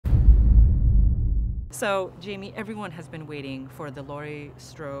So, Jamie, everyone has been waiting for the Laurie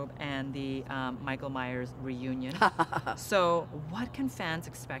Strode and the Michael Myers reunion. So, what can fans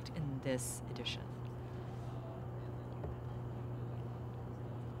expect in this edition?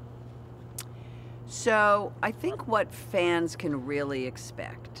 So I think what fans can really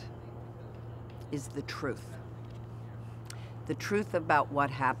expect is the truth. The truth about what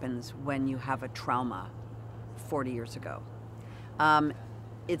happens when you have a trauma 40 years ago.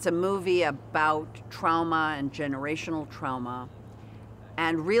 It's a movie about trauma and generational trauma,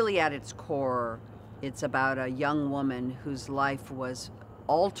 and really at its core, it's about a young woman whose life was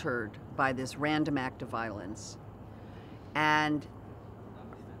altered by this random act of violence. And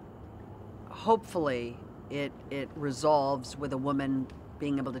hopefully it resolves with a woman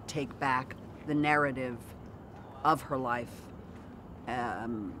being able to take back the narrative of her life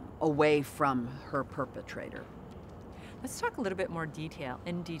away from her perpetrator. Let's talk a little bit more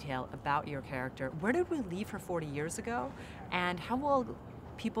in detail about your character. Where did we leave her 40 years ago, and how will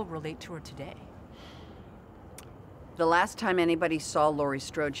people relate to her today? The last time anybody saw Laurie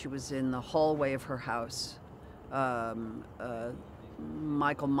Strode, she was in the hallway of her house.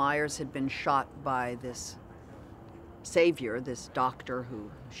 Michael Myers had been shot by this savior, this doctor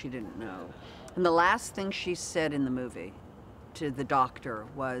who she didn't know. And the last thing she said in the movie to the doctor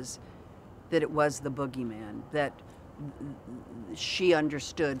was that it was the boogeyman, that she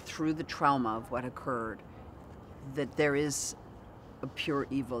understood through the trauma of what occurred that there is a pure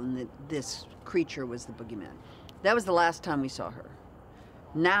evil and that this creature was the boogeyman. That was the last time we saw her.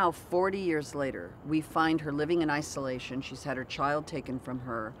 Now, 40 years later, we find her living in isolation. She's had her child taken from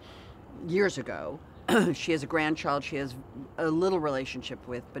her years ago. She has a grandchild she has a little relationship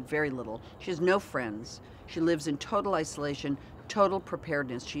with, but very little. She has no friends. She lives in total isolation, total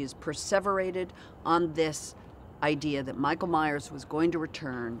preparedness. She has perseverated on this idea that Michael Myers was going to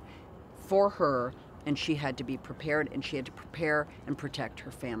return for her, and she had to be prepared, and she had to prepare and protect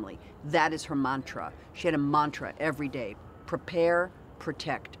her family. That is her mantra. She had a mantra every day: prepare,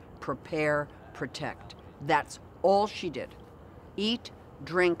 protect, prepare, protect. That's all she did. Eat,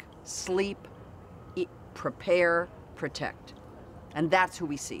 drink, sleep, prepare, protect. And that's who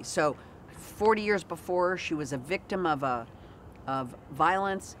we see. So 40 years before, she was a victim of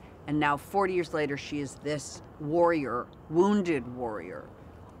violence, and now 40 years later, she is this warrior, wounded warrior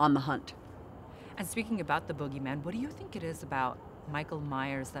on the hunt. And speaking about the boogeyman, what do you think it is about Michael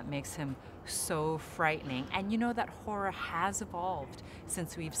Myers that makes him so frightening? And you know that horror has evolved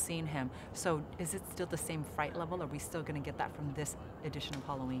since we've seen him. So is it still the same fright level? Are we still going to get that from this edition of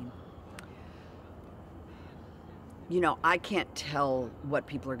Halloween? You know, I can't tell what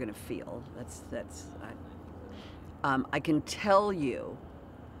people are going to feel. I can tell you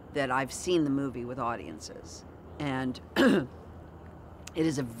that I've seen the movie with audiences, and it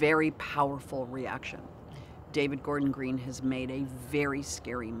is a very powerful reaction. David Gordon Green has made a very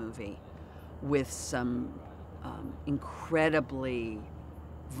scary movie with some incredibly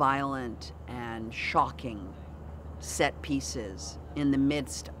violent and shocking set pieces in the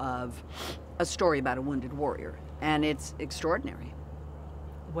midst of a story about a wounded warrior, and it's extraordinary.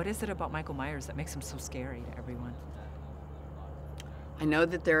 What is it about Michael Myers that makes him so scary to everyone? I know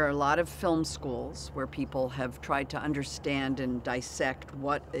that there are a lot of film schools where people have tried to understand and dissect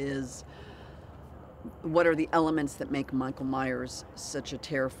what are the elements that make Michael Myers such a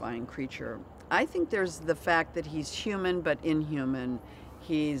terrifying creature. I think there's the fact that he's human but inhuman.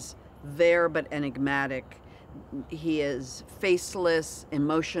 He's there but enigmatic. He is faceless,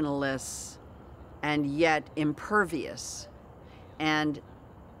 emotionless, and yet impervious. And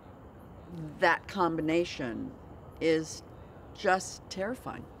that combination is just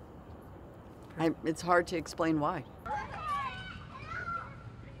terrifying. It's hard to explain why.